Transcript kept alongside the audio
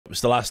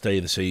was the last day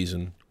of the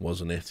season,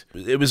 wasn't it?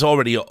 It was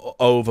already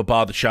over,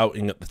 bar the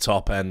shouting at the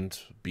top end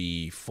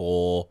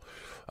before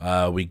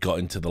we got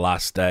into the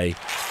last day.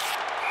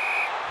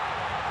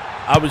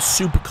 I was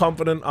super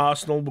confident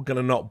Arsenal were going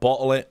to not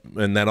bottle it,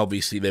 and then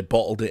obviously they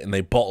bottled it, and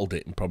they bottled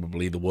it in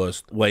probably the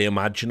worst way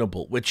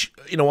imaginable, which,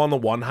 you know, on the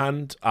one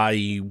hand,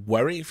 I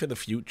worry for the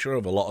future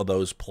of a lot of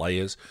those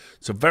players.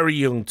 It's a very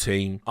young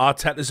team.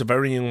 Arteta's a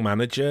very young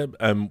manager.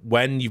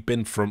 When you've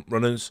been front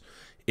runners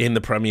in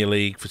the Premier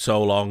League for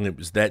so long, it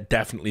was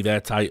definitely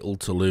their title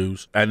to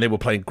lose, and they were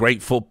playing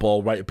great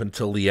football right up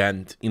until the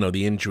end. You know,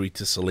 the injury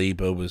to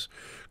Saliba was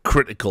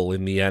critical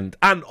in the end,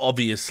 and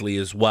obviously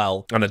as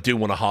well, and I do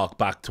want to hark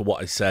back to what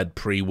I said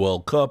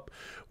pre-World Cup,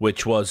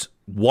 which was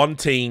one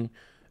team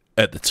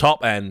at the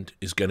top end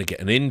is going to get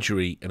an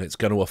injury and it's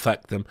going to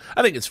affect them.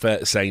 I think it's fair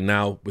to say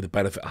now, with the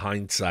benefit of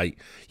hindsight,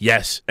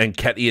 yes,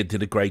 Nketiah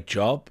did a great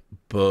job,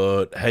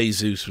 but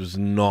Jesus was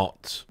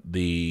not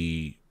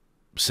the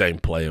same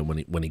player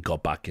when he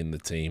got back in the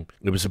team.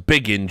 It was a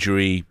big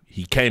injury.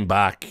 He came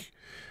back.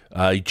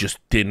 He just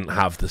didn't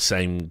have the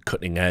same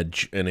cutting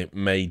edge, and it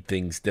made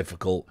things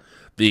difficult.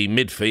 The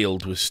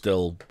midfield was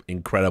still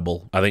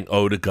incredible. I think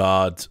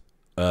Odegaard,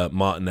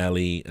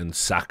 Martinelli, and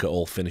Saka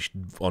all finished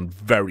on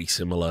very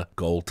similar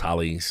goal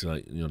tallies,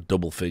 like, you know,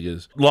 double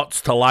figures.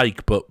 Lots to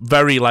like, but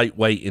very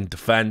lightweight in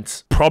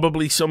defence.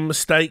 Probably some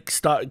mistakes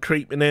started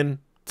creeping in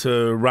to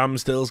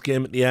Ramsdale's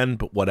game at the end,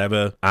 but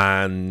whatever.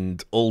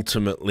 And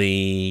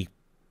ultimately,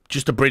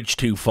 just a bridge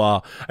too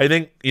far. I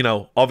think, you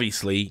know,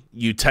 obviously,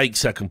 you take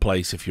second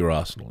place if you're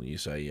Arsenal. You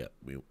say, yeah,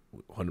 we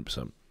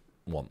 100%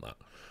 want that.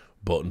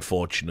 But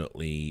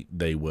unfortunately,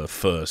 they were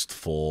first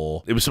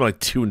for, it was something like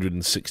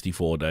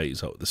 264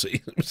 days out of the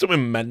season. It was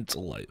something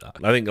mental like that.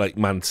 I think like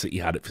Man City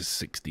had it for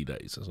 60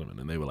 days or something,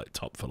 and they were like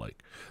top for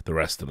like the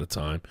rest of the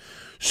time.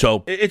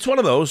 So it's one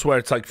of those where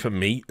it's like, for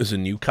me as a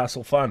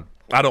Newcastle fan,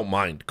 I don't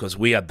mind, because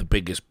we had the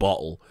biggest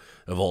bottle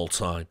of all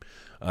time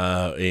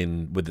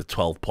with the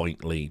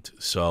 12-point lead.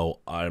 So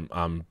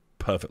I'm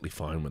perfectly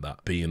fine with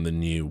that being the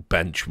new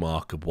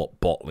benchmark of what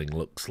bottling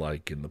looks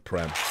like in the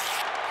Prem.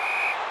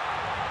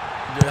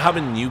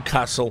 Having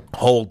Newcastle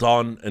hold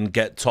on and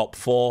get top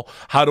four,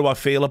 how do I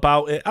feel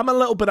about it? I'm a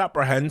little bit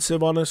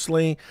apprehensive,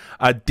 honestly.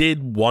 I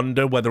did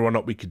wonder whether or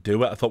not we could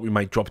do it. I thought we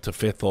might drop to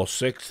 5th or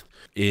 6th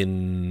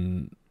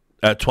in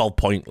a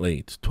 12-point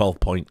lead.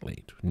 12-point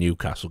lead.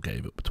 Newcastle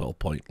gave up a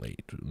 12-point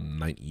lead.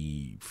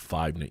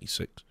 95,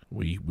 96.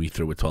 We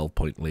threw a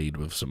 12-point lead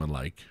with something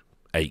like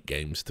 8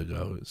 games to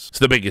go. It's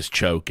the biggest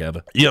choke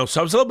ever. You know, so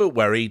I was a little bit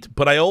worried,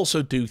 but I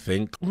also do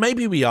think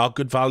maybe we are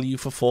good value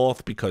for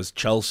 4th, because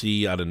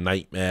Chelsea had a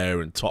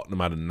nightmare and Tottenham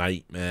had a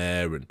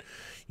nightmare and,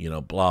 you know,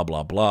 blah,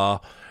 blah, blah.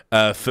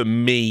 For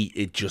me,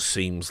 it just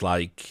seems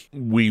like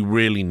we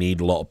really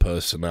need a lot of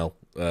personnel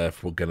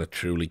if we're going to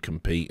truly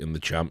compete in the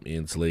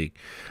Champions League.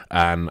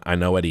 And I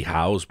know Eddie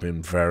Howe's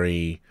been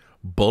very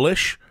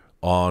bullish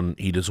on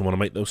he doesn't want to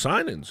make those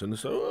signings. And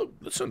so, oh,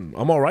 listen,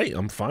 I'm all right.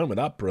 I'm fine with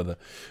that, brother.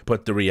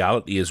 But the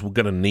reality is we're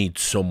going to need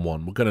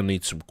someone. We're going to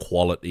need some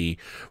quality.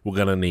 We're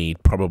going to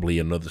need probably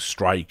another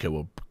striker.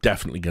 We're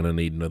definitely going to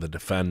need another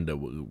defender.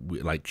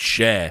 Like,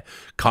 Cher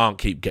can't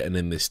keep getting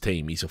in this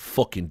team. He's a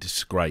fucking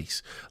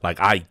disgrace. Like,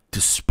 I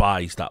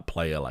despise that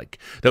player. Like,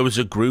 there was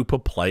a group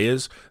of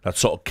players that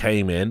sort of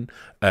came in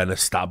and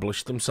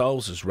established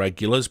themselves as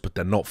regulars, but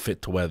they're not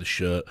fit to wear the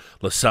shirt.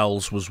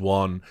 Lascelles was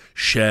one.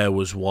 Cher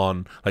was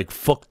one. Like,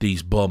 fuck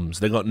these bums.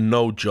 They got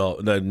no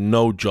job. They're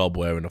no job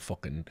wearing a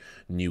fucking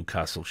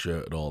Newcastle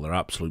shirt at all. They're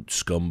absolute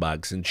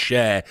scumbags. And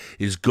Cher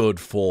is good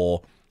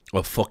for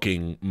a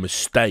fucking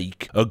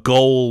mistake, a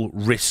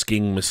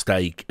goal-risking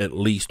mistake at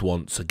least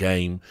once a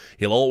game.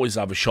 He'll always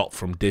have a shot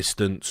from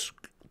distance.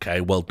 Okay,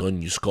 well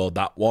done, you scored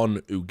that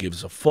one. Who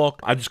gives a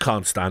fuck? I just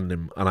can't stand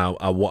him,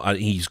 and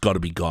he's got to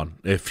be gone.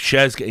 If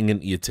Cher's getting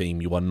into your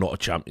team, you are not a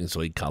Champions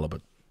League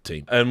caliber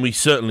team. And we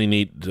certainly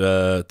need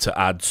to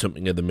add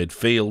something in the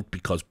midfield,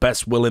 because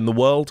best will in the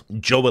world,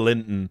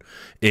 Joelinton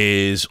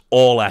is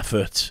all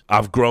effort.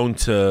 I've grown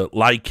to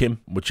like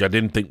him, which I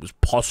didn't think was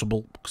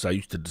possible, because I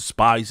used to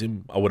despise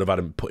him. I would have had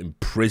him put in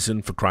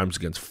prison for crimes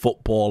against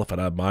football if I'd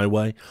had my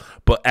way.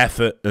 But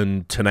effort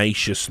and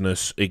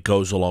tenaciousness, it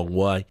goes a long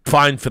way.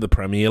 Fine for the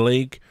Premier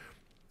League.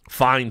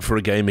 Fine for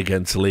a game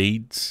against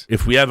Leeds.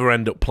 If we ever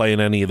end up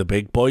playing any of the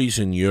big boys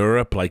in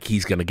Europe, like,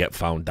 he's going to get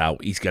found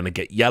out. He's going to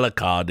get yellow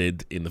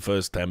carded in the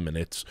first 10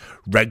 minutes,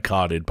 red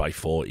carded by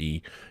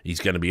 40.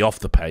 He's going to be off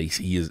the pace.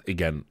 He is,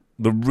 again,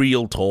 the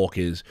real talk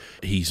is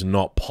he's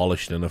not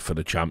polished enough for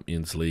the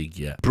Champions League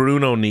yet.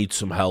 Bruno needs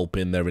some help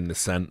in there in the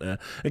centre.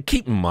 And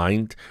keep in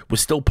mind, we're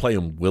still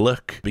playing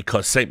Willock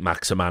because St.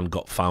 Maximin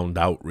got found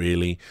out,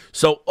 really.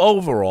 So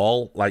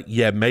overall, like,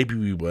 yeah, maybe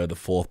we were the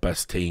 4th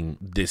best team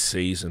this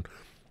season.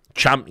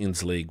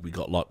 Champions League, we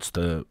got lots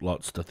to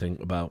think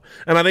about.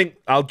 And I think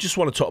I'll just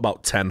want to talk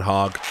about Ten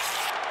Hag.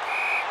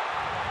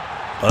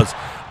 Because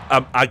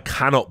I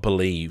cannot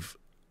believe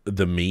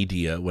the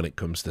media when it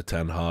comes to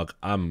Ten Hag.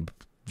 I'm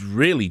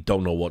really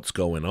don't know what's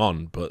going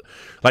on. But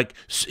like,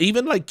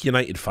 even like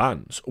United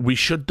fans, we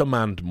should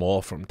demand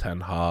more from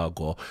Ten Hag,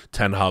 or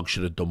Ten Hag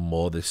should have done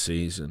more this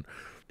season.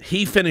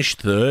 He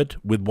finished third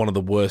with one of the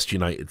worst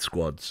United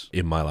squads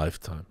in my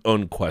lifetime,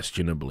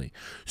 unquestionably.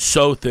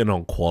 So thin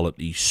on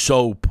quality,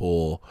 so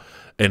poor,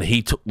 and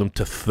he took them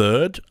to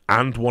third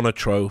and won a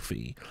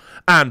trophy.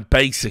 And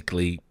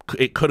basically,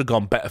 it could have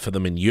gone better for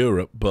them in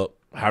Europe, but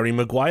Harry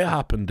Maguire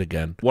happened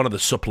again. One of the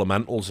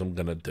supplementals I'm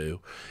going to do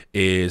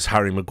is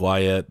Harry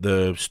Maguire,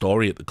 the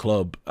story at the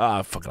club.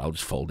 Fuck it, I'll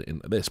just fold it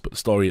into this. But the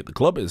story at the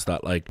club is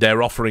that, like,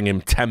 they're offering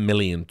him 10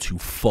 million to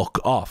fuck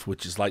off,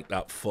 which is like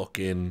that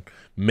fucking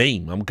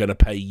meme. I'm going to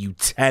pay you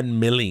 10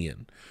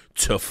 million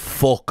to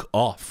fuck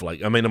off.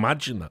 Like, I mean,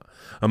 imagine that.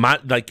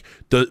 Like,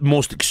 the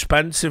most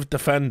expensive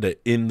defender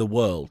in the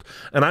world.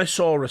 And I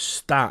saw a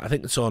stat, I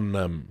think it's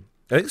on...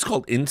 I think it's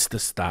called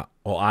Instastat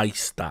or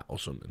iStat or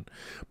something.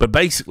 But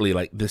basically,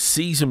 like, the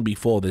season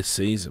before this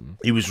season,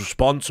 he was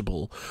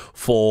responsible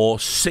for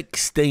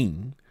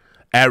 16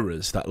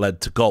 errors that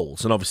led to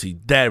goals. And obviously,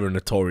 they're a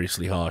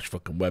notoriously harsh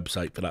fucking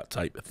website for that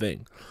type of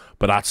thing.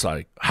 But that's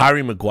like,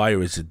 Harry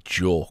Maguire is a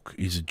joke.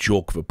 He's a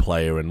joke of a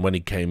player. And when he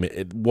came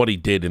in, what he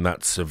did in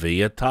that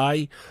Sevilla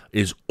tie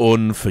is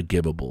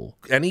unforgivable.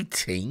 Any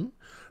team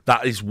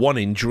that is one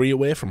injury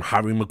away from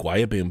Harry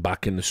Maguire being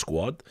back in the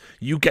squad,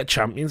 you get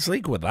Champions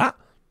League with that.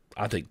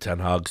 I think Ten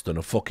Hag's done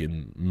a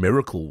fucking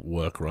miracle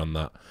work around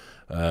that.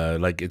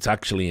 Like, it's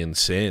actually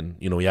insane.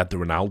 You know, he had the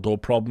Ronaldo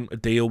problem to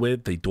deal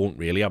with. They don't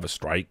really have a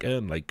striker.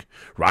 And, like,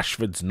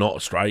 Rashford's not a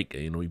striker.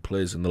 You know, he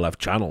plays in the left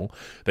channel.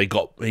 He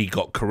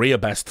got career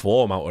best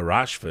form out of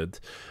Rashford.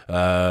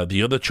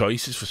 The other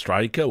choices for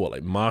striker were,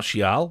 like,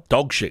 Martial.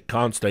 Dog shit,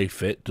 can't stay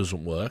fit,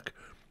 doesn't work.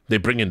 They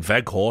bring in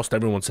Weghorst.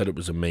 Everyone said it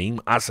was a meme.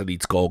 I said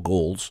he'd score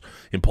goals,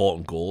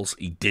 important goals.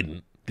 He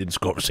didn't. Didn't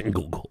score a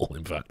single goal,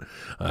 in fact.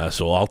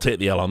 So I'll take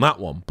the L on that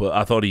one. But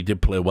I thought he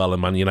did play well,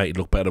 and Man United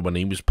looked better when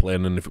he was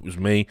playing. And if it was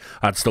me,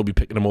 I'd still be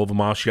picking him over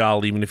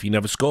Martial, even if he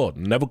never scored.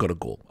 Never got a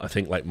goal. I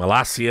think, like,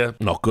 Malacia,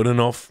 not good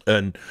enough.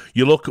 And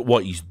you look at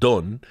what he's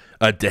done.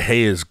 De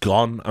Gea's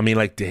gone. I mean,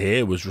 like, De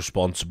Gea was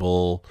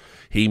responsible.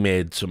 He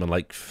made something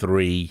like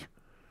 3...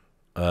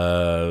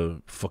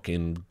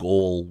 fucking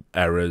goal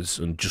errors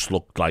and just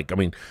looked like, I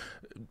mean,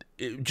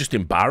 just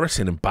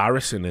embarrassing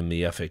in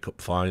the FA Cup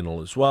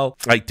final as well.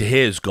 Like, De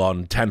Gea's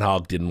gone. Ten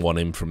Hag didn't want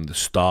him from the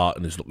start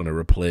and is looking to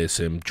replace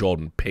him.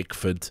 Jordan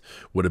Pickford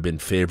would have been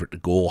favourite to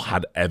go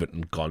had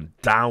Everton gone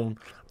down.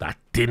 That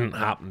didn't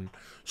happen.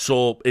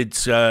 So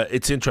it's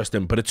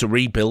interesting, but it's a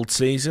rebuild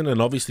season,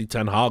 and obviously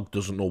Ten Hag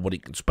doesn't know what he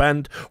can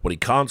spend, what he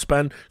can't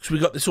spend, because we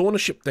got this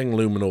ownership thing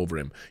looming over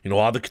him. You know,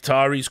 are the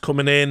Qataris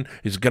coming in?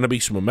 Is it going to be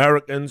some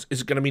Americans?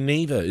 Is it going to be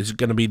neither? Is it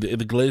going to be the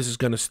Glazers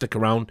going to stick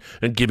around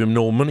and give him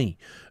no money?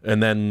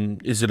 And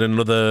then is it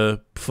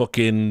another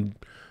fucking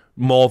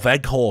more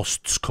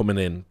Weghorsts coming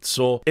in?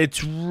 So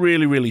it's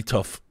really, really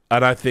tough,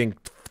 and I think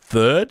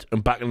third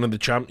and back into the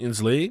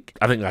Champions League,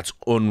 I think that's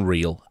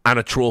unreal. And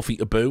a trophy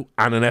to boot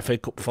and an FA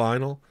Cup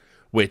final,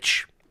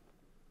 which,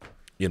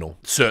 you know,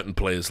 certain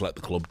players let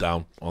the club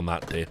down on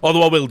that day.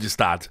 Although I will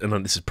just add,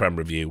 and this is Prem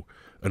review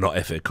and not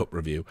FA Cup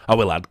review, I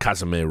will add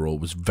Casemiro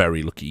was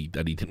very lucky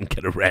that he didn't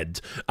get a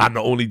red. And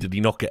not only did he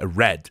not get a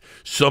red,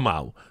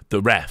 somehow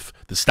the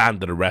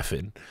standard of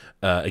reffing,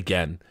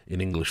 again,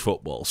 in English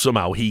football,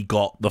 somehow he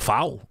got the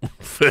foul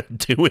for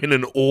doing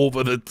an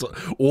over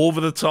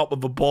the top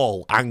of a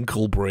ball,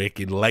 ankle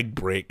breaking, leg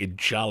breaking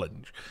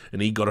challenge.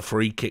 And he got a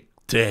free kick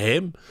to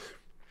him.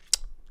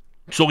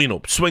 So, you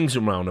know, swings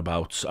and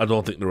roundabouts. I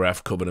don't think the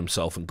ref covered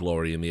himself in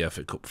glory in the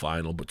FA Cup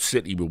final, but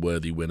City were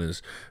worthy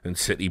winners, and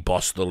City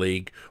bossed the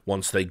league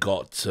once they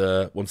got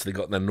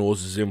their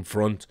noses in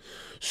front.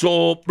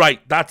 So,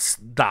 right, that's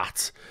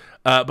that.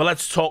 But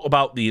let's talk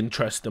about the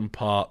interesting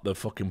part, the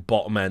fucking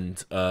bottom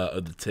end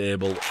of the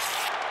table.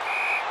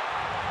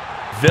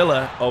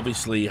 Villa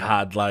obviously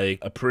had, like,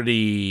 a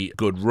pretty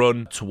good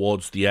run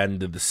towards the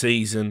end of the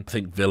season. I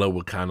think Villa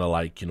were kind of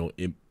like, you know,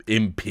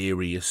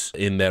 imperious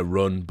in their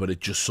run, but it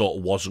just sort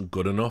of wasn't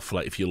good enough.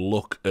 Like, if you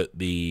look at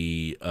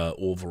the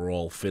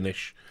overall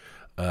finish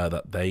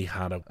that they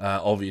had,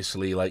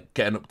 obviously, like,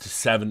 getting up to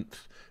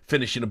 7th,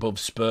 finishing above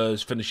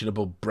Spurs, finishing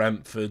above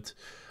Brentford.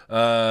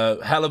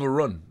 Hell of a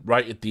run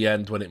right at the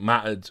end when it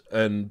mattered.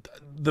 And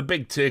the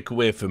big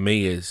takeaway for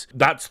me is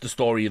that's the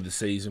story of the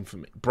season for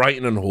me.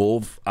 Brighton and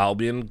Hove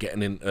Albion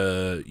getting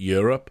into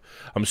Europe.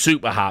 I'm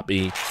super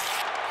happy.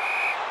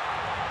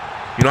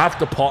 You know,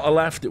 after Potter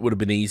left, it would have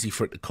been easy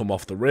for it to come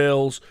off the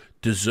rails.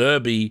 De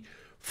Zerbi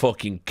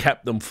fucking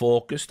kept them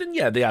focused. And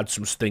yeah, they had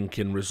some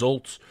stinking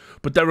results.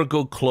 But they're a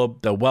good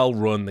club. They're well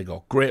run. They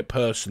got great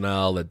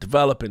personnel. They're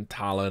developing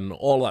talent.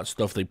 All that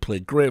stuff. They play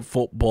great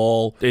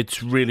football.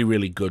 It's really,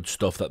 really good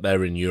stuff that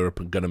they're in Europe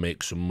and going to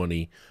make some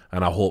money.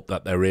 And I hope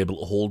that they're able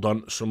to hold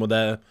on to some of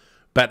their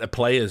better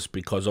players,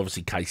 because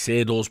obviously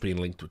Caicedo's being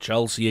linked with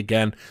Chelsea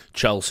again.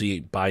 Chelsea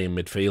buying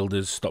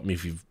midfielders. Stop me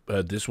if you've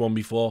heard this one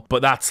before.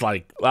 But that's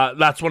like,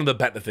 that's one of the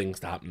better things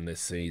to happen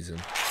this season.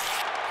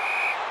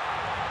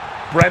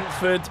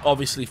 Brentford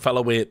obviously fell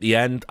away at the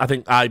end. I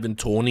think Ivan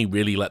Toney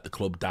really let the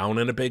club down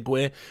in a big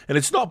way. And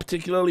it's not a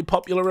particularly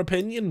popular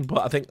opinion, but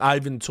I think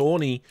Ivan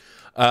Toney,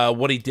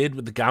 what he did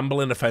with the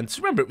gambling offence,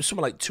 remember, it was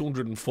something like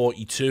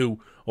 242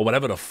 or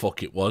whatever the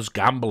fuck it was,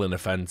 gambling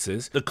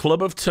offences. The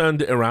club have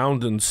turned it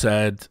around and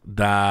said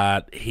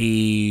that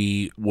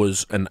he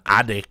was an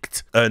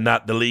addict and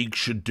that the league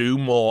should do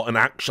more. And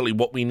actually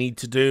what we need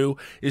to do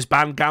is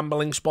ban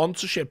gambling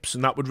sponsorships,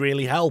 and that would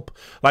really help.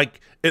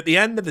 Like, at the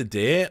end of the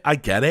day, I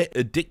get it.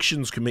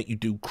 Addictions can make you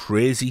do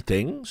crazy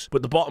things.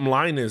 But the bottom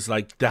line is,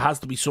 like, there has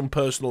to be some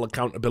personal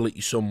accountability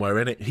somewhere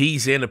in it.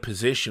 He's in a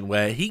position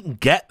where he can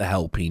get the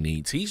help he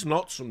needs. He's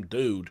not some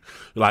dude,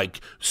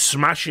 like,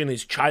 smashing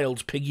his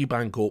child's piggy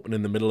bank open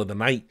in the middle of the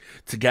night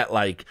to get,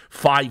 like,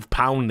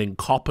 £5 in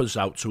coppers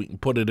out so he can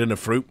put it in a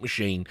fruit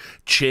machine,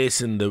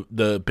 chasing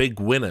the big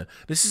winner.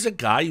 This is a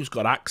guy who's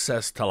got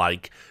access to,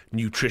 like,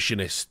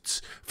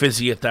 nutritionists,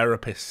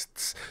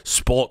 physiotherapists,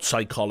 sports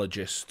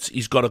psychologists.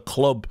 He's got a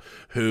club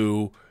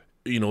who,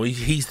 you know,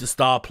 he's the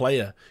star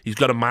player. He's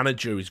got a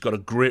manager he's got a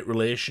great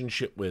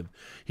relationship with.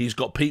 He's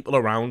got people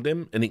around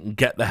him and he can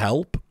get the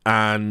help.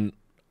 And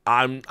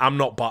I'm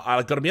not,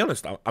 I gotta be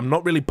honest, I'm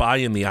not really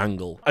buying the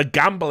angle. A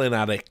gambling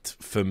addict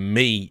for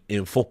me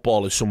in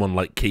football is someone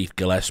like Keith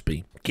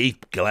Gillespie.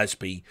 Keith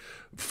Gillespie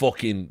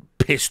fucking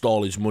pissed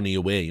all his money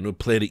away. You know,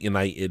 played at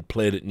United,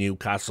 played at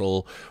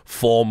Newcastle,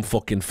 form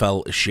fucking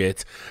fell to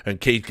shit.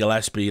 And Keith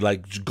Gillespie,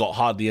 like, got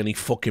hardly any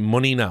fucking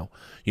money now.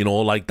 You know,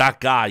 like, that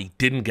guy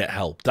didn't get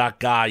help. That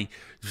guy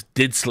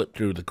did slip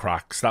through the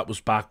cracks. That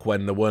was back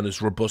when there weren't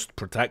as robust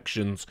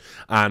protections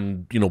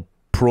and, you know,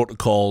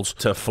 protocols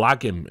to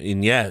flag him.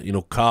 And yeah, you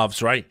know,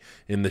 Carve's right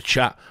in the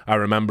chat. I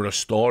remember a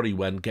story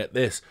when, get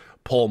this,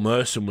 Paul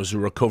Merson was a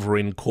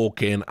recovering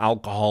cocaine,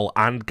 alcohol,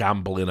 and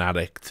gambling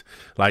addict.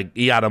 Like,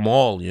 he had them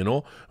all, you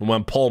know? And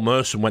when Paul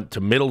Merson went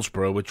to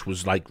Middlesbrough, which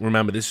was like,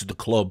 remember, this is the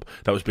club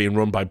that was being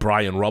run by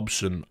Brian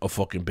Robson, a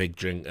fucking big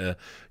drinker,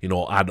 you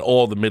know, had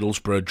all the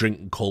Middlesbrough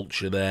drinking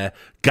culture there.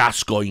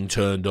 Gascoigne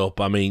turned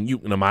up. I mean, you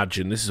can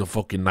imagine, this is a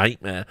fucking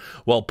nightmare.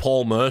 Well,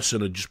 Paul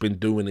Merson had just been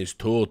doing his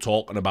tour,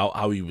 talking about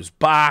how he was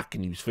back,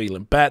 and he was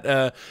feeling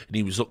better, and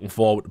he was looking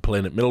forward to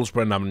playing at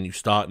Middlesbrough and having a new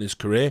start in his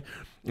career.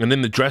 And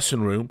in the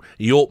dressing room,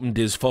 he opened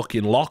his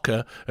fucking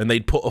locker and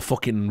they'd put a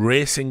fucking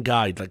racing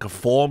guide, like a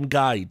form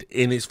guide,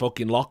 in his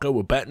fucking locker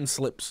with betting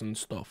slips and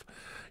stuff.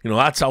 You know,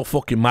 that's how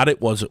fucking mad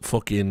it was at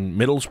fucking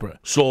Middlesbrough.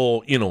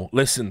 So, you know,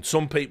 listen,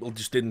 some people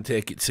just didn't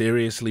take it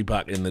seriously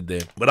back in the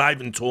day. But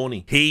Ivan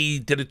Toney, he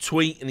did a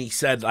tweet and he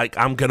said, like,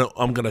 I'm gonna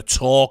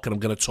talk, and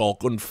I'm gonna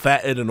talk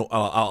unfettered, and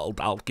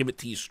I'll give it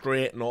to you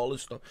straight and all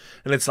this stuff.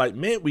 And it's like,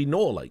 mate, we know,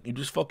 like, you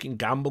just fucking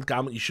gambled.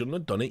 You shouldn't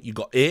have done it. You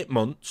got 8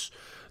 months.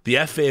 The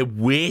FA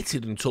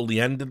waited until the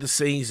end of the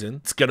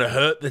season. It's going to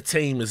hurt the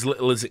team as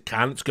little as it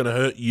can. It's going to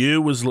hurt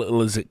you as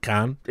little as it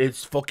can.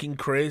 It's fucking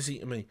crazy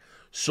to me.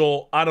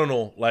 So, I don't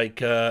know. Like,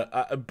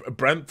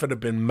 Brentford have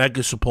been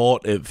mega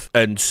supportive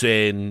and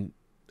saying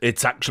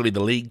it's actually the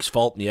league's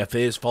fault and the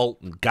FA's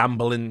fault and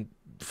gambling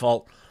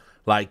fault.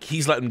 Like,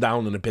 he's let them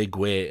down in a big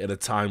way at a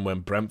time when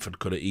Brentford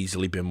could have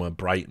easily been where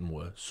Brighton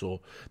were. So,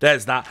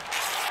 there's that.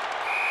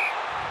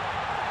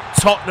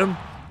 Tottenham.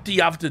 Do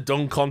you have to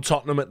dunk on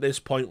Tottenham at this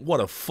point? What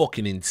a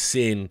fucking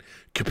insane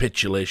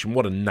capitulation.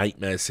 What a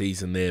nightmare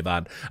season they've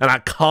had. And I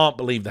can't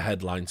believe the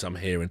headlines I'm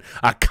hearing.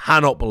 I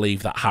cannot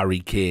believe that Harry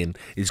Kane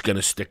is going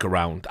to stick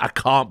around. I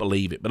can't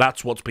believe it, but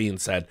that's what's being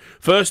said.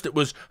 First, it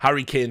was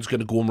Harry Kane's going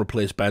to go and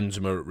replace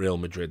Benzema at Real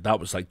Madrid. That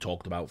was, like,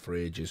 talked about for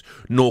ages.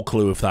 No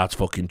clue if that's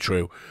fucking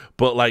true.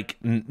 But, like,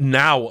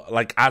 now,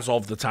 like, as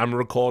of the time of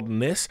recording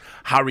this,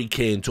 Harry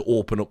Kane to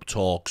open up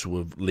talks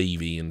with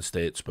Levy and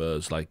State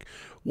Spurs, like,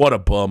 what a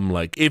bum.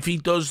 Like, if he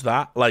does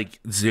that,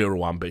 like,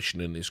 zero ambition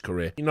in his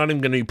career. You're not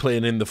even going to be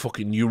playing in the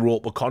fucking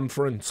Europa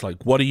Conference.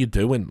 Like, what are you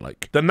doing?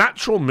 Like, the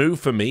natural move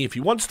for me, if he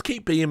wants to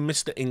keep being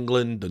Mr.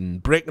 England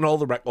and breaking all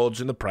the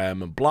records in the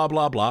Prem and blah,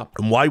 blah, blah,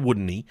 and why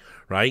wouldn't he,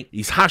 right?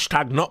 He's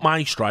hashtag not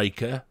my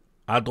striker.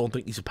 I don't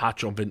think he's a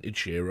patch on vintage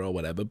Shearer or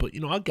whatever, but,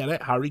 you know, I get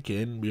it. Harry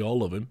Kane, we all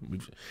love him.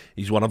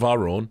 He's one of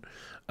our own,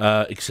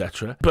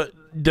 etc. But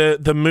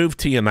the move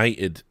to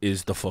United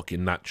is the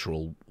fucking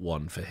natural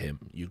one for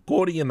him. You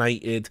go to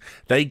United,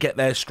 they get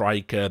their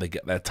striker, they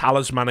get their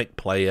talismanic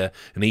player,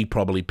 and he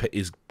probably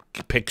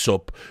picks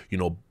up, you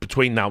know,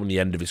 between now and the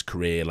end of his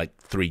career, like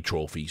 3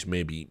 trophies,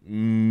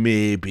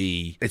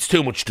 maybe. It's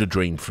too much to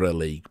dream for a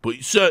league, but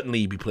certainly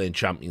you'd be playing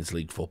Champions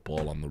League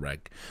football on the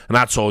reg, and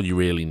that's all you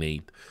really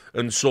need.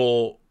 And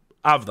so,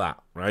 have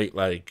that, right?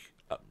 Like,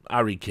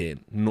 Harry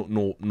Kane,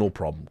 no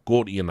problem.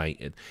 Go to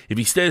United. If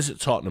he stays at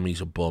Tottenham,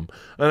 he's a bum.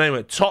 And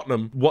anyway,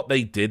 Tottenham, what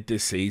they did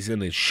this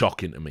season is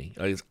shocking to me.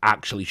 It's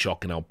actually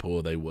shocking how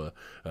poor they were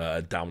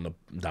down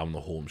the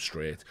home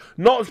straight.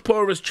 Not as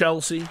poor as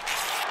Chelsea.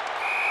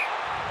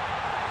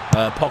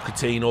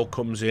 Pochettino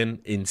comes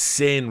in,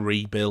 insane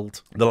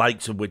rebuild, the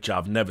likes of which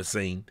I've never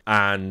seen.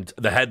 And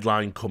the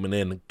headline coming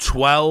in,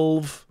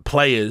 12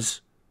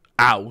 players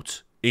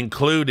out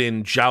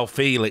including João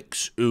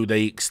Felix, who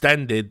they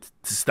extended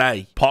to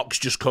stay. Poch's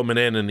just coming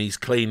in and he's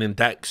cleaning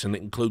decks, and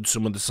it includes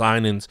some of the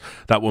signings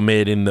that were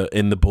made in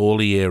the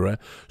Bowley era.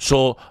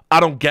 So I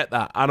don't get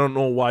that. I don't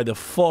know why the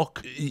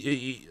fuck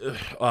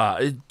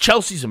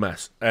Chelsea's a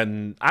mess.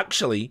 And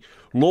actually,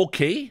 low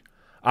key,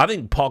 I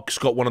think Poch's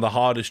got one of the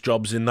hardest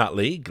jobs in that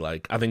league.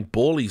 Like, I think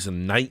Bowley's a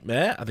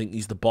nightmare. I think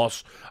he's the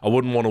boss I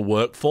wouldn't want to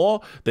work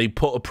for. They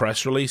put a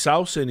press release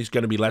out saying he's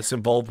going to be less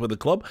involved with the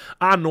club.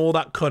 I know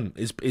that cunt.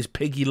 His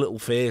piggy little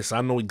face.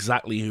 I know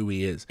exactly who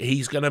he is.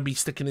 He's going to be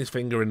sticking his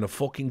finger in the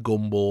fucking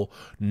gumbo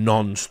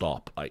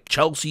non-stop. Like,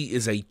 Chelsea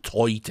is a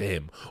toy to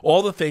him.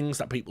 All the things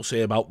that people say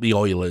about the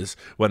Oilers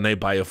when they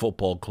buy a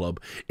football club,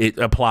 it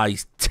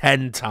applies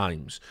 10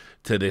 times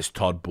to this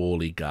Todd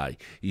Bowley guy.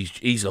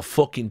 He's a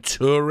fucking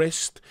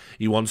tourist.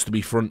 He wants to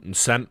be front and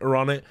centre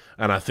on it.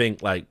 And I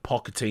think, like,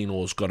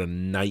 Pochettino's got a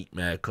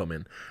nightmare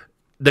coming.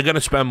 They're going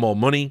to spend more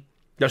money.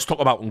 Let's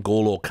talk about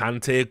N'Golo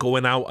Kante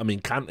going out. I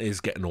mean, Kante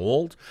is getting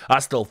old. I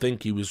still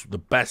think he was the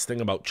best thing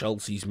about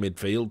Chelsea's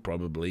midfield,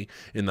 probably,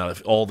 in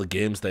that all the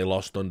games they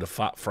lost under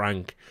Fat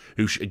Frank,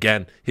 who,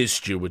 again, his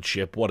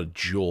stewardship, what a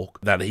joke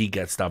that he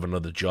gets to have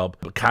another job.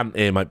 But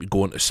Kante might be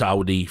going to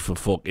Saudi for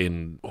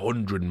fucking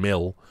 100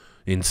 mil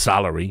in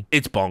salary.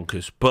 It's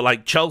bonkers. But,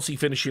 like, Chelsea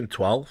finishing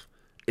 12th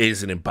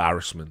is an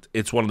embarrassment.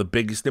 It's one of the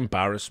biggest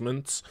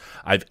embarrassments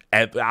I've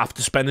ever,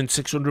 after spending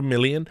 600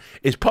 million,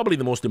 it's probably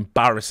the most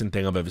embarrassing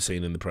thing I've ever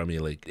seen in the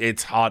Premier League.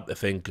 It's hard to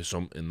think of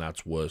something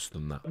that's worse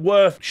than that.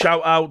 Worth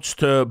shout-outs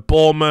to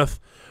Bournemouth.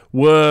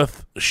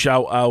 Worth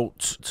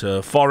shout-outs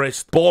to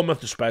Forest.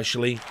 Bournemouth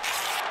especially.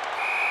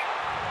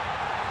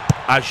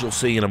 As you'll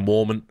see in a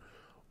moment,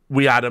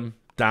 we had them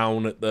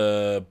down at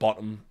the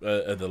bottom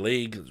of the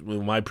league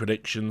with my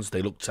predictions.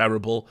 They look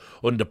terrible.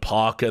 Under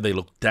Parker, they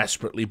look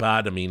desperately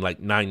bad. I mean, like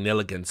 9-0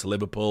 against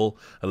Liverpool,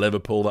 a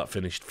Liverpool that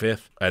finished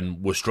 5th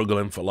and were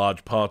struggling for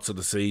large parts of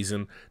the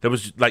season. There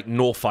was like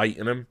no fight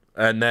in them.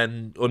 And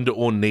then under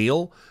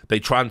O'Neill, they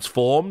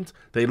transformed.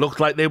 They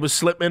looked like they were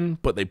slipping,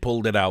 but they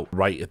pulled it out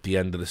right at the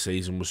end of the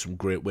season with some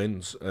great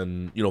wins.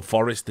 And, you know,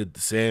 Forest did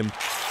the same.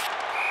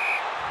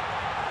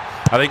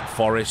 I think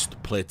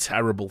Forest play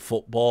terrible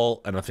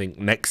football, and I think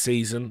next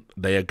season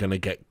they are going to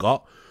get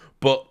got.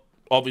 But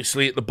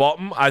obviously at the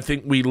bottom, I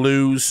think we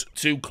lose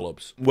 2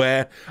 clubs,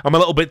 where I'm a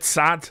little bit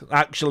sad,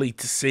 actually,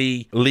 to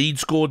see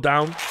Leeds go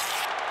down.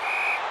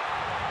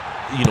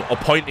 You know,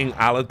 appointing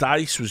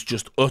Allardyce was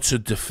just utter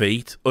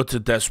defeat, utter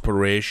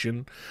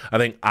desperation. I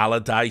think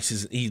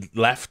Allardyce, he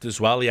left as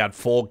well. He had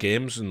 4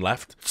 games and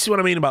left. See what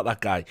I mean about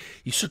that guy?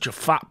 He's such a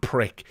fat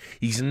prick.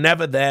 He's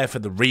never there for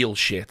the real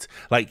shit.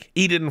 Like,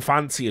 he didn't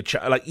fancy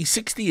a like, he's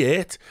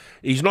 68.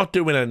 He's not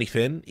doing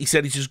anything. He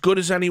said he's as good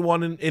as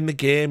anyone in the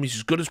game. He's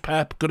as good as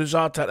Pep, good as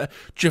Arteta.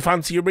 Do you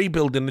fancy a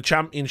rebuild in the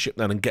Championship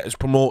then and get us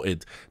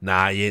promoted?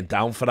 Nah, he ain't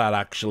down for that,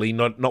 actually.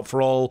 Not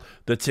for all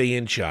the tea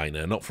in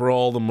China. Not for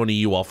all the money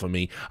you offer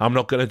me. I'm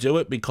not going to do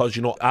it because,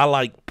 you know, I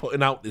like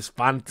putting out this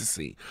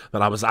fantasy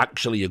that I was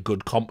actually a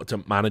good,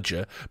 competent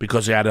manager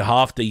because I had a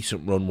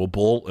half-decent run with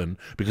Bolton,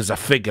 because I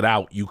figured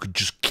out you could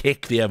just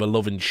kick the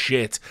ever-loving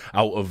shit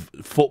out of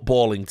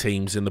footballing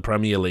teams in the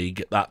Premier League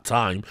at that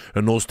time,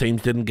 and those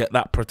teams didn't get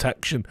that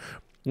protection.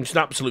 It's an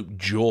absolute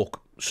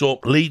joke.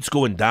 So, Leeds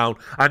going down.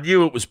 I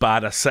knew it was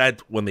bad. I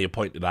said when they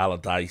appointed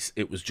Allardyce,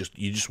 it was just,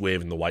 you're just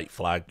waving the white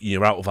flag.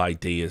 You're out of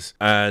ideas.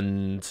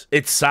 And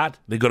it's sad.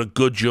 They got a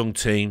good young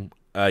team.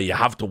 You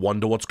have to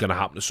wonder what's going to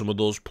happen to some of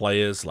those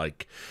players,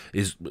 like,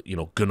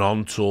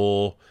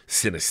 Gnonto,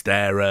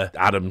 Sinistera,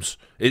 Adams.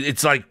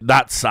 It's like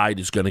that side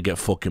is going to get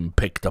fucking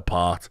picked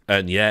apart.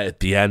 And yeah, at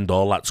the end,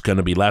 all that's going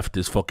to be left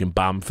is fucking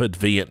Bamford,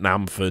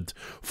 Vietnamford,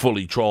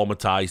 fully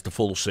traumatised the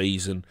full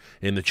season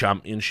in the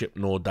Championship,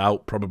 no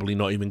doubt. Probably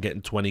not even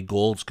getting 20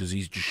 goals because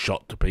he's just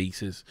shot to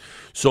pieces.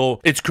 So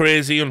it's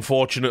crazy,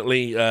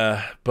 unfortunately.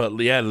 But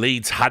yeah,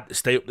 Leeds had to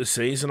stay up this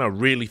season. I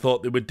really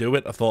thought they would do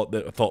it. I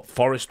thought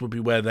Forest would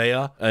be where they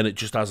are, and it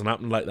just hasn't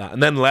happened like that.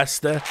 And then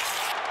Leicester,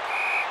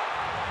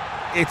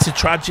 it's a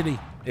tragedy.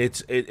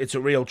 It's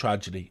a real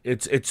tragedy.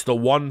 It's the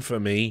one for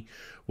me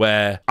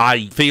where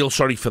I feel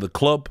sorry for the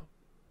club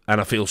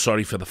and I feel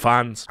sorry for the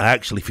fans. I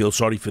actually feel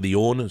sorry for the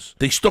owners.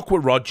 They stuck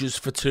with Rodgers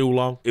for too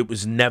long. It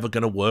was never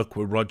going to work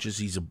with Rodgers.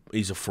 He's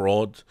a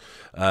fraud,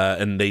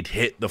 and they'd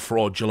hit the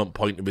fraudulent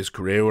point of his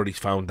career where he's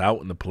found out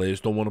and the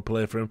players don't want to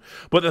play for him.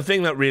 But the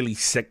thing that really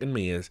sickened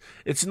me is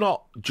it's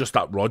not just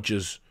that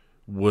Rodgers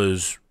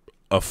was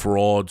a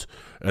fraud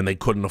and they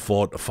couldn't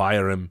afford to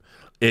fire him.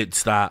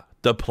 It's that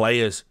the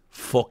players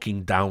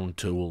fucking down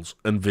tools,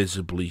 and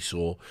visibly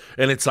so.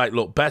 And it's like,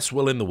 look, best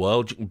will in the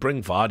world, you can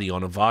bring Vardy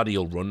on and Vardy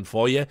will run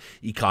for you.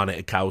 He can't hit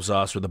a cow's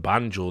arse with a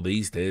banjo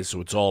these days,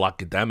 so it's all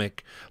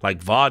academic.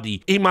 Like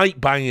Vardy, he might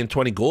bang in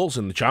 20 goals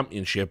in the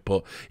Championship,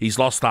 but he's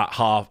lost that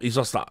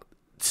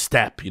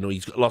step,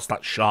 he's lost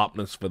that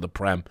sharpness for the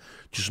Prem.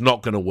 Just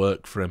not going to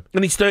work for him.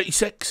 And he's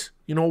 36.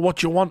 You know,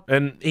 what you want?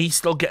 And he's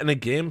still getting a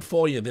game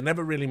for you. They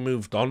never really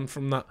moved on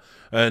from that.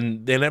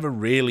 And they never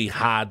really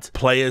had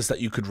players that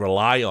you could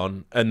rely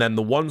on. And then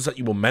the ones that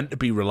you were meant to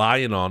be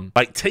relying on,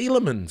 like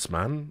Tielemans,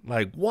 man.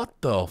 Like, what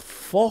the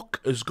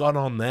fuck has gone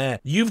on there?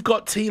 You've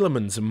got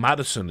Tielemans and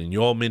Maddison in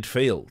your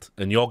midfield,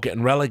 and you're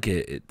getting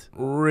relegated.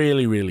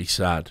 Really, really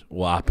sad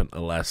what happened to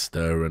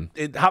Leicester. And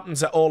it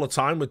happens all the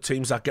time with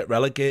teams that get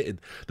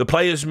relegated. The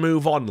players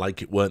move on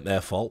like it weren't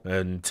their fault.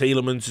 And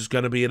Tielemans is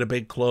going to be in a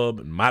big club,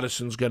 and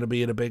Maddison's going to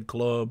be in a big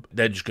club.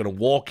 They're just going to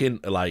walk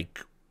into, like,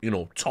 you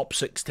know, top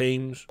 6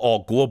 teams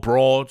or go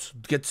abroad,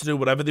 get to do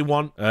whatever they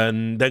want,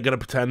 and they're going to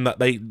pretend that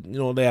they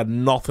had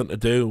nothing to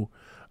do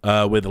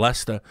with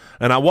Leicester.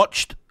 And I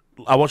watched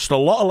a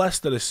lot of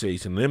Leicester this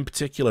season, and in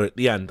particular at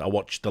the end, I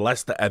watched the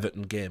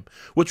Leicester-Everton game,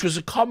 which was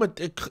it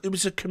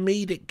was a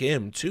comedic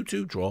game,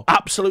 2-2 draw,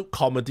 absolute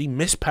comedy,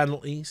 missed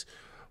penalties,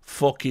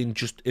 fucking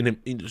just an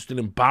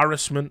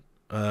embarrassment.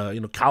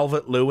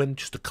 Calvert-Lewin,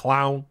 just a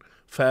clown.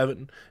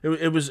 Everton.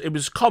 It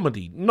was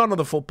comedy. None of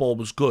the football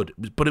was good,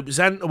 but it was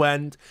end to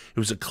end. It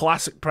was a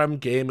classic Prem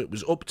game. It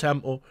was up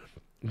tempo.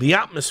 The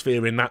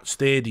atmosphere in that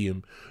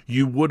stadium,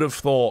 you would have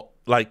thought,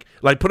 like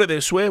put it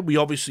this way, we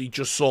obviously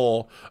just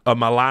saw a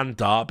Milan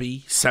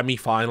derby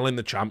semi-final in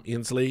the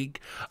Champions League.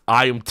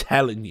 I am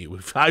telling you,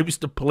 if I was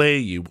to play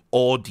you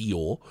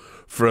audio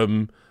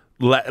from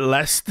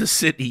Leicester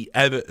City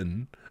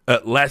Everton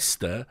at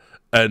Leicester,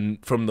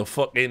 and from the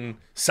fucking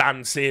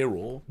San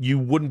Siro, you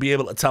wouldn't be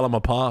able to tell them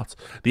apart.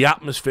 The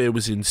atmosphere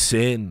was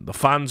insane. The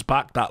fans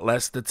backed that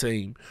Leicester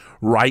team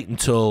right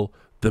until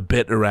the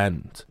bitter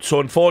end. So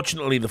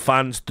unfortunately, the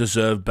fans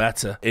deserve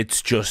better.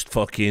 It's just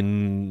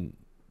fucking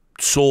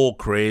so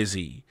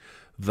crazy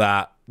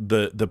that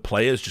the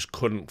players just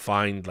couldn't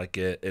find like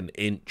an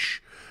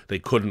inch. They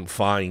couldn't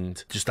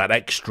find just that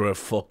extra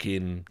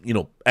fucking,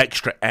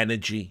 extra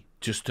energy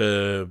just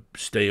to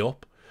stay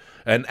up.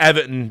 And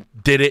Everton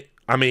did it.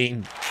 I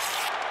mean,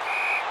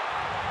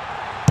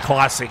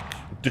 classic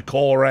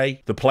Decore,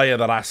 the player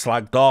that I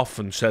slagged off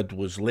and said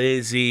was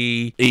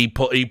lazy. He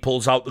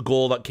pulls out the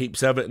goal that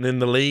keeps Everton in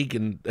the league,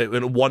 and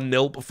in a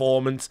 1-0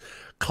 performance.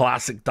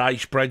 Classic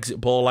Dyche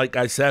Brexit ball, like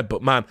I said.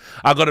 But man,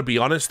 I got to be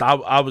honest,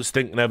 I was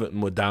thinking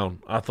Everton were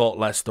down. I thought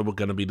Leicester were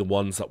going to be the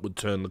ones that would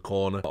turn the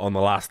corner on the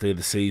last day of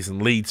the season.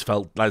 Leeds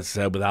felt, as I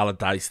said, with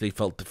Allardyce, they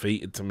felt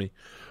defeated to me.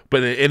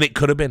 But it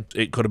could have been.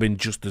 It could have been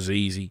just as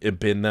easy. It'd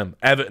been them.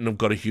 Everton have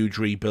got a huge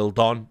rebuild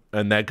on,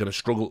 and they're going to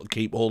struggle to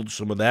keep hold of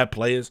some of their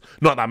players.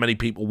 Not that many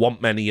people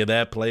want many of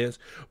their players,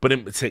 but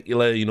in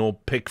particular,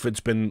 Pickford's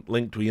been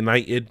linked with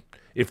United.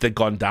 If they'd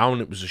gone down,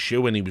 it was a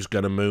shoo-in he was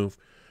going to move.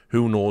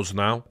 Who knows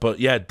now?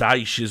 But yeah,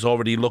 Dyche is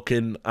already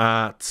looking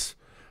at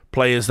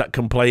players that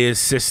can play his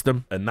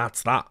system, and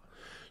that's that.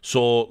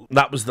 So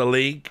that was the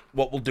league.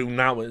 What we'll do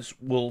now is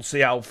we'll see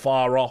how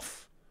far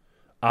off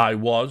I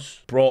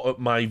brought up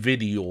my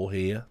video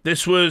here.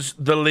 This was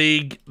the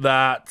league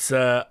that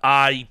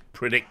I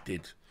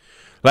predicted.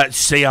 Let's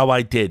see how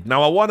I did.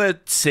 Now, I want to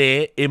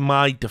say, in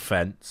my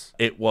defense,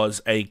 it was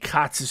a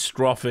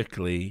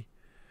catastrophically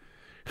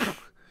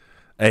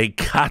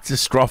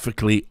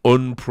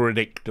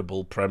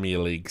unpredictable Premier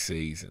League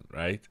season,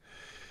 right?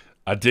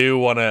 I do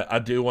want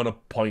to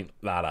point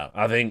that out.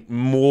 I think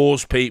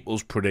most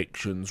people's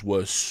predictions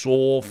were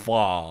so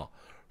far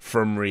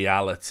from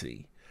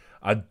reality.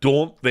 I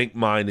don't think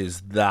mine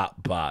is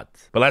that bad.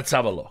 But let's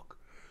have a look.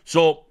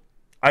 So,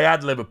 I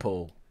had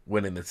Liverpool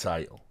winning the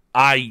title.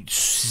 I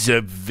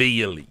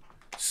severely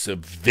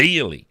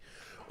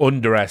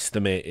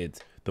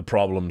underestimated the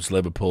problems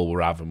Liverpool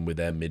were having with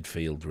their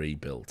midfield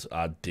rebuild.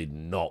 I did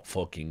not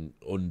fucking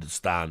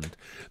understand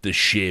the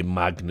sheer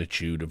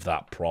magnitude of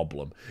that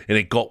problem. And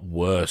it got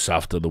worse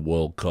after the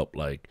World Cup.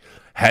 Like,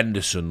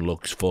 Henderson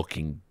looks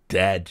fucking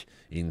dead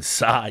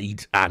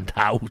inside and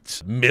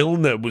out.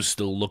 Milner was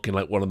still looking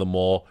like one of the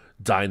more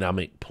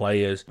dynamic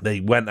players.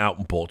 They went out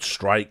and bought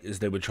strikers.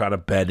 They were trying to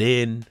bed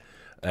in.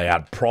 They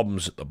had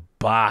problems at the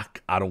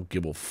back. I don't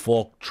give a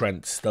fuck.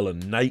 Trent's still a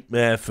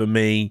nightmare for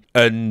me.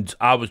 And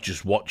I was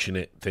just watching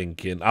it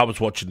thinking, I was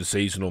watching the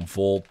season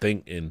unfold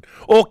thinking,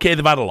 okay,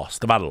 they've had a loss.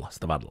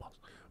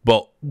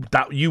 But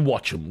that you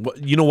watch them.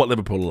 You know what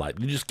Liverpool are like.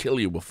 They just kill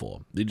you with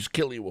form.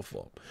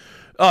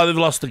 Oh, they've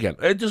lost again.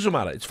 It doesn't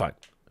matter. It's fine.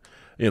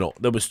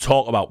 There was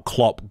talk about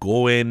Klopp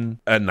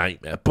going, a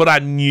nightmare. But I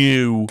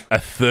knew a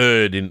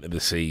third into the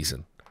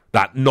season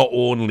that not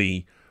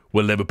only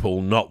were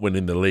Liverpool not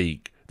winning the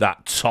league,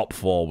 that top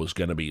four was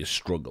going to be a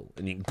struggle.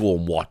 And you can go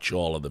and watch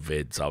all of the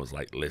vids. I was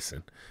like,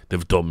 listen,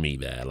 they've done me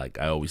there. Like,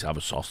 I always have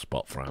a soft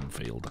spot for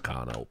Anfield. I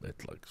can't help it.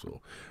 Like,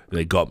 so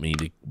they got me.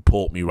 They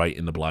poked me right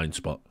in the blind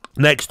spot.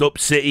 Next up,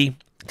 City,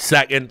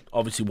 second.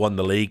 Obviously won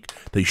the league.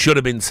 They should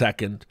have been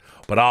second,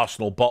 but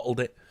Arsenal bottled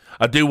it.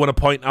 I do want to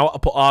point out I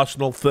put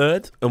Arsenal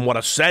third, and what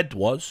I said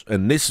was,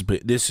 and this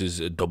is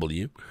a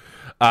W,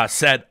 I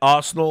said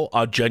Arsenal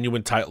are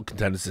genuine title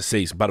contenders this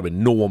season. By the way,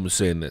 no one was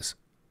saying this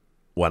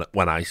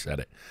when I said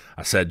it.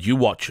 I said, you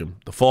watch them.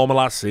 The former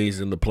last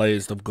season, the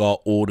players they've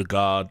got,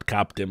 Odegaard,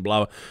 captain,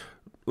 blah, blah.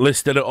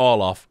 listed it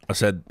all off. I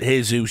said,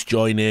 Jesus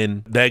join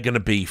in. They're going to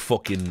be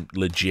fucking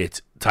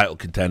legit title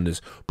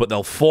contenders, but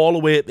they'll fall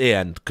away at the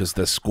end because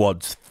their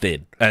squad's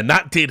thin. And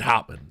that did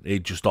happen.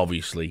 It just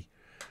obviously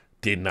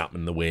didn't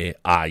happen the way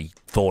I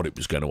thought it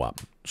was going to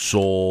happen.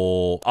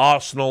 So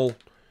Arsenal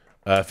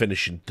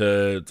finishing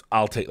third.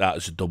 I'll take that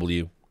as a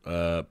W.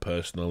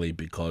 Personally,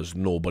 because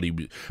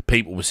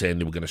people were saying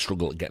they were going to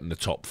struggle to get in the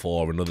top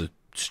four and other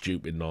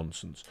stupid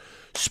nonsense.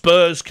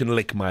 Spurs can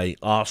lick my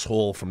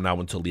arsehole from now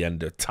until the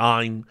end of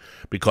time,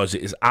 because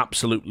it is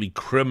absolutely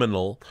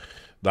criminal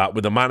that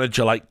with a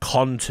manager like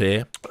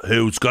Conte,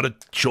 who's got to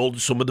shoulder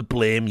some of the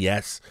blame,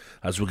 yes,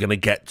 as we're going to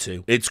get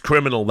to, it's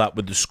criminal that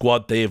with the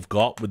squad they've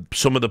got, with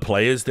some of the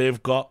players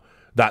they've got,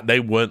 that they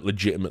weren't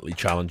legitimately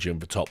challenging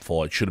for top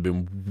four. It should have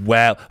been,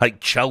 well,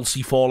 like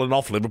Chelsea falling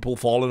off, Liverpool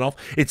falling off.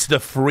 It's the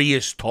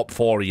freest top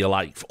four of your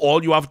life.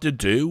 All you have to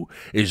do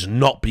is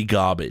not be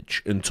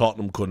garbage, and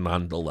Tottenham couldn't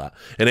handle that.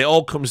 And it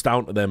all comes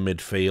down to their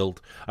midfield.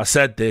 I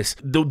said this,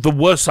 the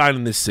worst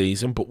signing this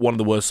season, but one of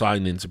the worst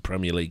signings in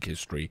Premier League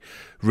history,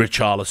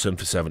 Richarlison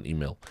for 70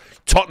 mil.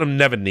 Tottenham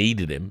never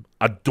needed him.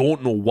 I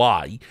don't know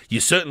why. You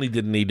certainly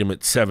didn't need him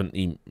at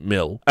 70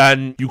 mil.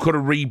 And you could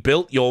have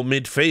rebuilt your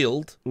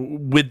midfield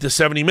with the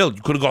 70 mil.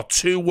 You could have got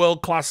 2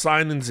 world-class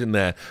signings in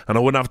there, and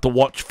I wouldn't have to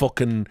watch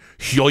fucking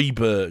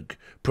Højbjerg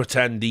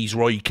pretend he's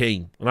Roy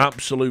Keane. An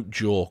absolute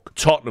joke.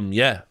 Tottenham,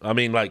 yeah. I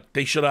mean, like,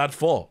 they should have had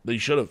 4. They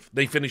should have.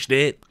 They finished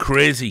 8th.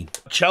 Crazy.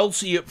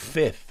 Chelsea at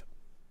 5th.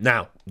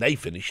 Now, they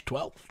finished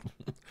 12th.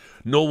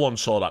 No one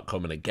saw that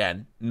coming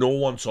again. No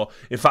one saw.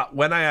 In fact,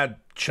 when I had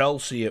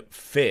Chelsea at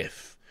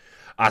 5th,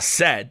 I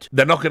said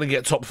they're not going to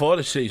get top 4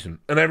 this season.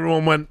 And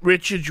everyone went,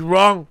 Richard, you're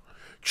wrong.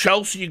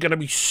 Chelsea, you're going to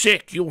be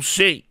sick. You'll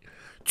see.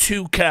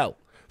 Tuchel,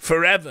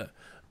 forever.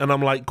 And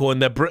I'm like going,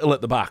 they're brittle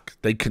at the back.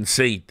 They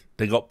concede.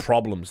 They got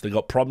problems. They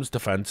got problems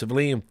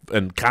defensively.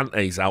 And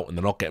Kante's out and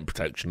they're not getting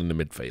protection in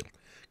the midfield.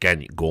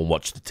 Again, you can go and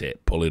watch the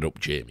tape. Pull it up,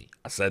 Jamie.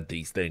 I said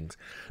these things.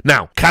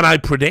 Now, can I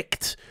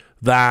predict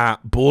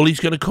that Bowley's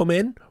going to come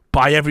in?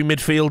 Buy every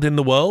midfield in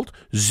the world,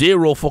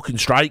 0 fucking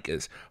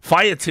strikers.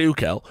 Fire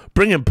Tuchel,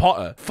 bring in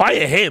Potter,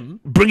 fire him,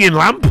 bring in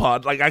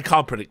Lampard. Like, I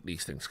can't predict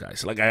these things,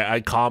 guys. Like,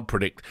 I can't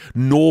predict.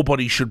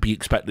 Nobody should be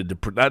expected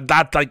to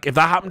that. Like, if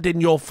that happened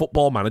in your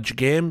Football Manager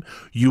game,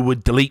 you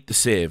would delete the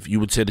save. You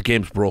would say the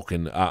game's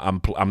broken. I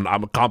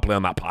can't play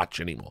on that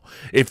patch anymore.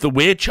 If the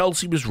way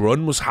Chelsea was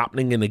run was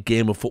happening in a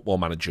game of Football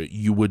Manager,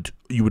 you'd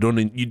do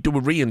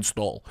a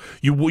reinstall.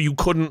 You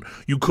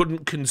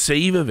couldn't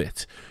conceive of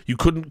it. You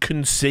couldn't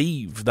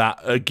conceive that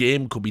a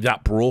game could be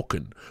that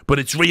broken. But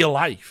it's real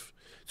life.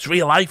 It's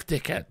real life,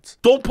 dickheads.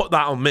 Don't put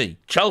that on me.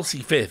 Chelsea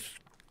 5th.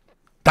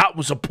 That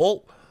was a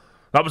pull.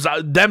 That was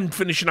them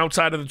finishing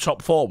outside of the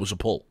top 4 was a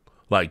pull.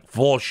 Like,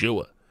 for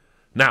sure.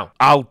 Now,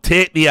 I'll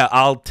take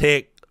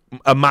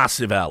a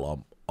massive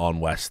L on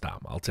West Ham.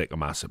 I'll take a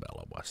massive L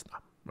on West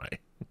Ham, right?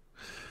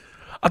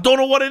 I don't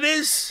know what it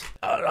is.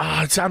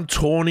 It's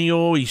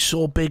Antonio. He's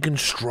so big and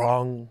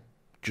strong.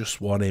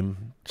 Just want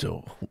him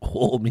to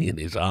hold me in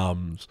his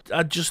arms.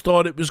 I just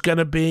thought it was going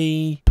to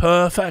be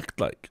perfect.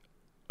 Like,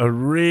 I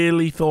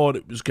really thought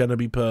it was going to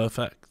be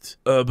perfect.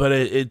 But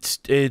it's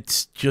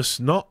just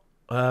not.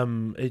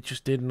 It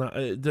just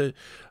didn't.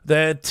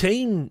 Their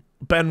team,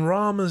 Ben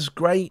Rama's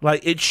great.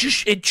 Like, it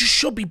just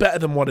should be better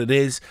than what it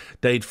is.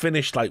 They'd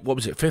finished, like, what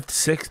was it, 5th,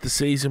 6th the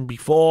season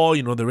before.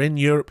 You know, they're in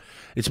Europe.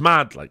 It's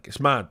mad. Like,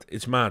 it's mad.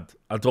 It's mad.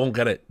 I don't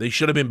get it. They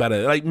should have been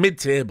better. Like,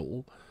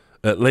 mid-table,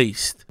 at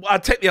least.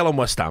 I'd take the L on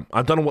West Ham.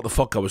 I don't know what the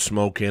fuck I was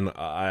smoking.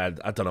 I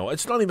don't know.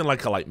 It's not even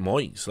like I like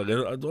Moyes. Like,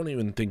 I don't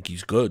even think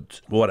he's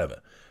good. But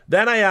whatever.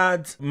 Then I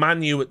had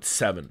Man U at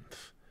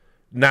 7th.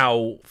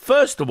 Now,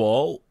 first of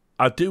all,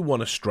 I do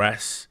want to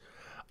stress,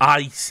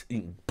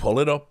 pull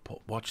it up,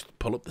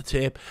 pull up the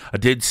tape. I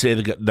did say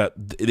that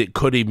it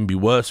could even be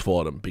worse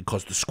for them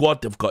because the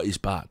squad they've got is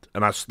bad,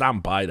 and I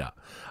stand by that.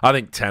 I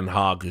think Ten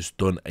Hag has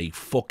done a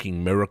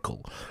fucking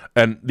miracle.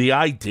 And the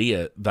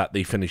idea that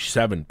they finished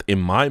 7th, in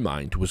my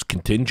mind, was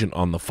contingent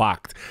on the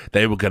fact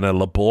they were going to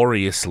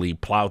laboriously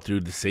plough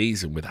through the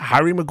season with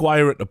Harry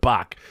Maguire at the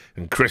back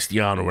and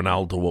Cristiano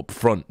Ronaldo up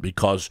front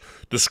because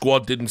the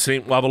squad didn't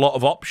seem to have a lot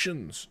of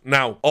options.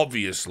 Now,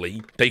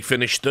 obviously, they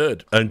finished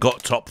 3rd and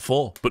got top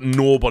 4, but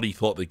nobody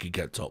thought they could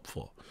get top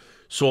 4.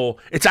 So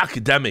it's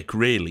academic,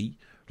 really,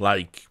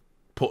 like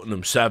putting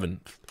them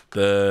 7th.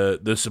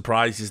 The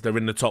surprise is they're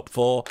in the top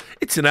 4.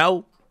 It's an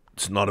L.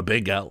 It's not a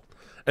big L.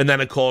 And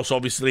then, of course,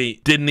 obviously,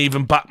 didn't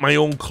even back my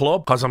own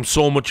club because I'm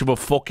so much of a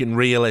fucking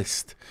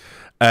realist.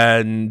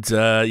 And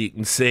you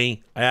can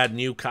see I had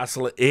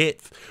Newcastle at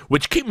 8th,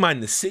 which, keep in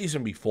mind, the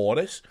season before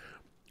this,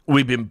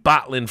 we've been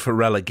battling for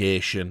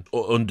relegation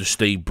under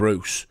Steve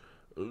Bruce.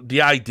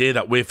 The idea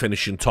that we're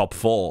finishing top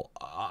 4,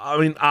 I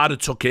mean, I'd have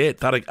took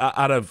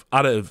 8th.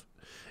 I'd have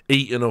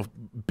eaten a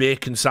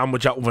bacon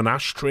sandwich out of an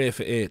ashtray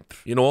for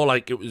 8th. You know,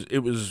 like, it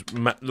was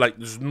like,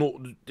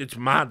 it's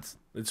mad.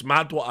 It's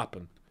mad what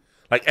happened.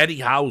 Like, Eddie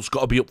Howe's got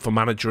to be up for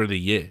Manager of the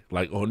Year,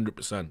 like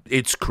 100%.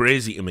 It's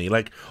crazy to me.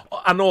 Like,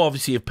 I know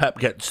obviously if Pep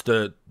gets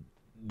the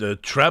the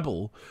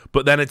treble,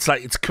 but then it's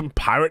like it's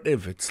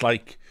comparative. It's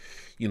like,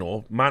 you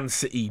know, Man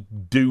City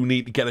do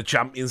need to get a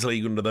Champions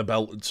League under their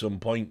belt at some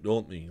point,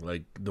 don't they?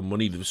 Like, the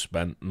money they've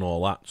spent and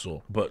all that.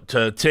 So, but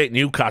to take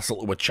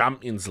Newcastle to a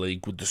Champions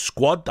League with the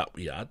squad that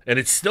we had, and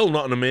it's still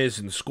not an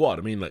amazing squad.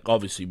 I mean, like,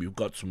 obviously we've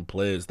got some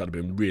players that have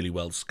been really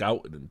well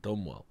scouted and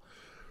done well.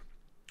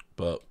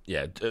 But,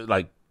 yeah,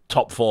 like,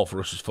 top 4 for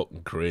us is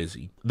fucking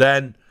crazy.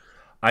 Then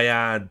I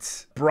had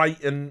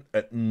Brighton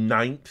at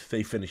 9th.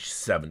 They finished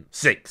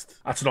 6th.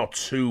 That's not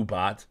too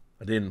bad.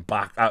 I didn't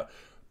back out.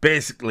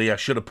 Basically, I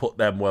should have put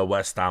them where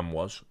West Ham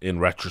was, in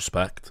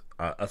retrospect.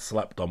 I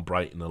slept on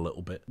Brighton a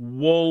little bit.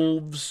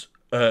 Wolves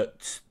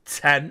at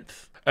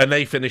 10th, and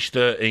they finished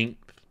 13th.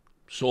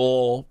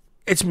 So,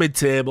 it's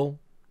mid-table,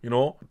 you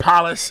know.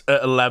 Palace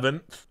at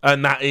 11th,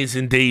 and that is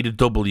indeed a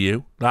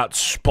W. That's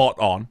spot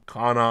on.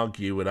 Can't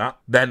argue with that.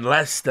 Then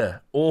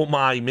Leicester, oh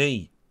my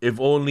me. If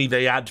only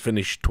they had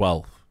finished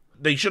 12th.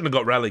 They shouldn't have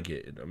got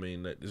relegated. I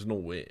mean, there's no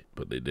way,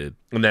 but they did.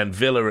 And then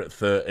Villa at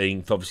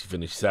 13th, obviously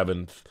finished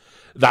 7th.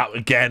 That,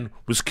 again,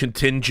 was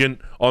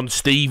contingent on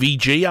Stevie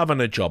G having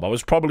a job. I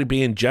was probably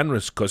being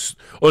generous because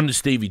under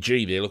Stevie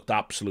G, they looked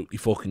absolutely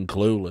fucking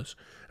clueless.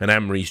 And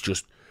Emery's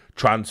just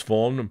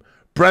transformed them.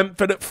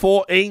 Brentford at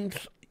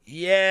 14th.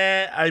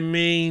 Yeah, I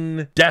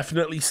mean,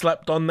 definitely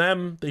slept on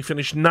them. They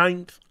finished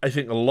 9th. I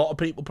think a lot of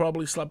people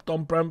probably slept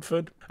on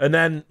Brentford. And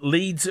then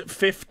Leeds at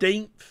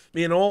 15th.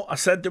 You know, I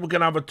said they were going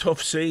to have a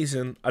tough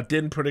season. I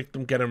didn't predict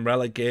them getting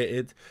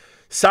relegated.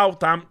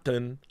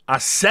 Southampton, I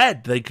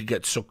said they could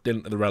get sucked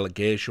into the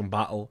relegation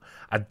battle.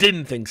 I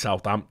didn't think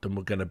Southampton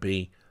were going to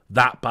be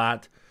that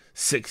bad.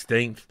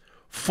 16th.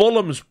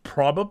 Fulham's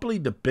probably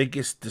the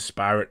biggest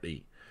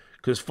disparity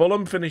because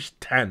Fulham finished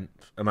 10th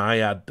and I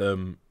had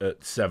them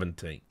at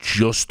 17th,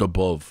 just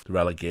above the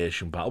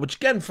relegation battle, which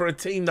again, for a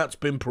team that's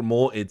been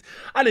promoted,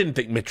 I didn't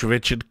think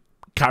Mitrovic would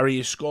carry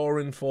a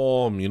scoring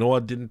form. You know,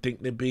 I didn't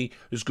think they'd be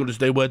as good as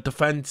they were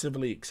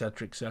defensively,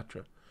 etc.,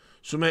 etc.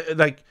 So,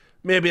 like,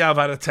 maybe I've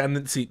had a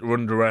tendency to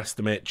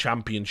underestimate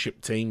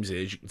championship teams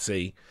here. As you can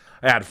see,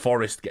 I had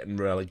Forest getting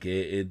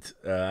relegated.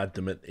 I had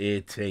them at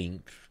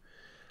 18th.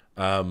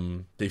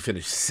 They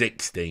finished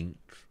 16th.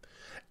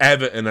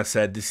 Everton, I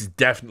said, this is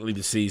definitely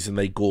the season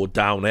they go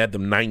down. I had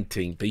them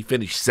 19th. They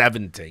finished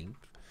 17th.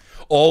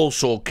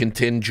 Also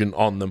contingent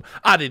on them.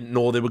 I didn't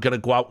know they were going to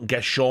go out and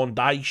get Sean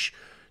Dyche.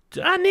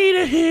 I need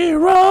a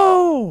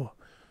hero.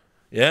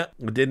 Yeah,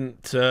 I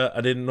didn't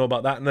know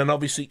about that. And then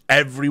obviously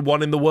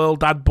everyone in the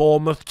world had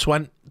Bournemouth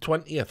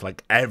 20th.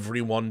 Like,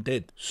 everyone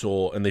did.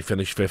 So, and they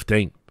finished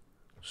 15th.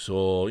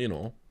 So, you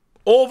know,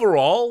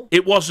 overall,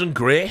 it wasn't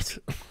great.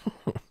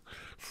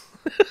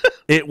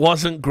 It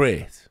wasn't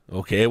great.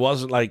 Okay, it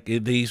wasn't like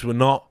these were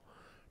not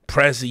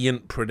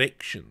prescient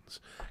predictions.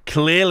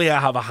 Clearly,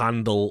 I have a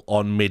handle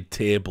on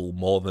mid-table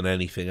more than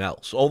anything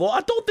else. Although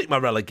I don't think my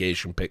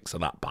relegation picks are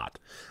that bad.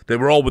 They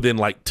were all within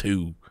like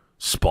 2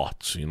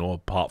 spots, you know,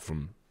 apart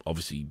from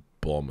obviously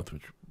Bournemouth,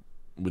 which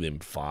within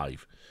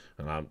 5.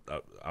 And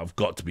I've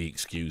got to be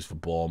excused for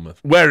Bournemouth.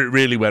 Where it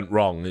really went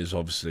wrong is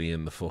obviously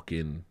in the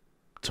fucking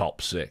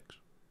top 6.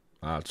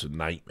 That's a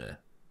nightmare.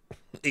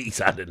 He's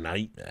had a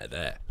nightmare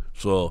there.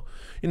 So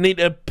you need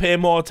to pay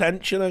more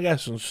attention, I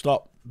guess, and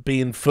stop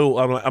being fooled.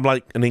 I'm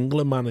like an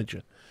England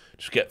manager.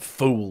 Just get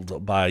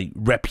fooled by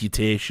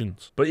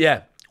reputations. But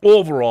yeah,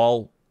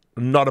 overall,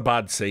 not a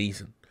bad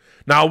season.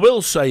 Now I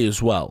will say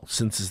as well,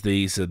 since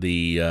these are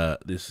the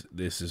this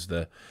is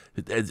the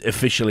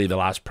officially the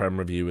last Prem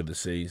review of the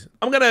season,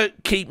 I'm gonna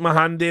keep my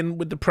hand in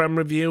with the Prem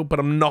review, but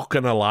I'm not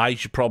gonna lie.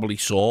 You probably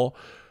saw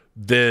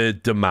the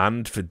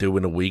demand for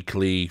doing a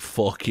weekly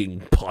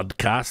fucking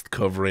podcast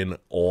covering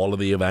all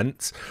of the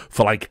events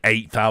for like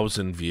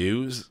 8,000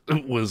 views.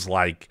 It was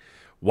like,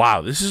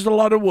 wow, this is a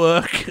lot of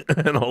work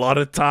and a lot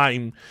of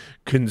time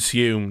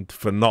consumed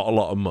for not a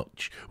lot of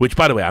much. Which,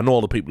 by the way, I know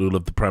all the people who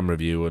love the Prem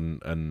review,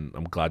 and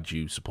I'm glad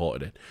you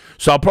supported it.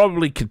 So I'll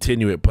probably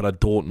continue it, but I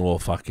don't know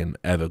if I can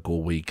ever go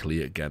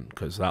weekly again,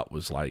 because that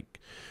was like,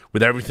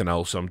 with everything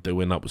else I'm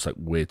doing, that was like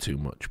way too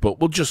much.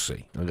 But we'll just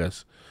see, I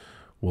guess.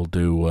 We'll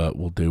do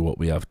what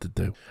we have to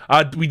do.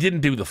 We didn't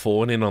do the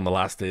phone-in on the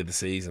last day of the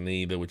season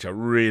either, which I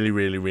really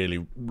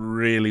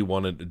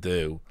wanted to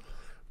do.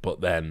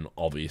 But then,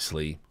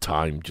 obviously,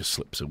 time just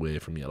slips away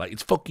from you. Like,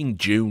 it's fucking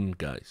June,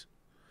 guys.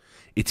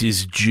 It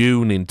is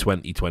June in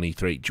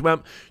 2023. Do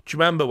you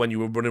remember when you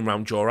were running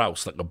around your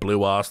house like a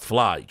blue-arsed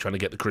fly trying to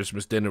get the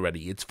Christmas dinner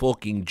ready? It's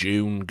fucking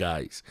June,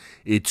 guys.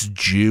 It's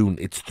June.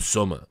 It's the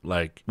summer.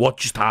 Like, what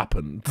just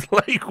happened?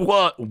 Like,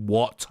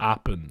 what's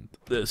happened?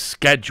 The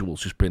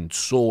schedule's just been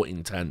so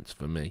intense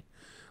for me.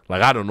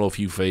 Like, I don't know if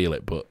you feel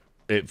it, but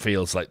it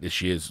feels like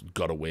this year's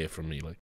got away from me. Like,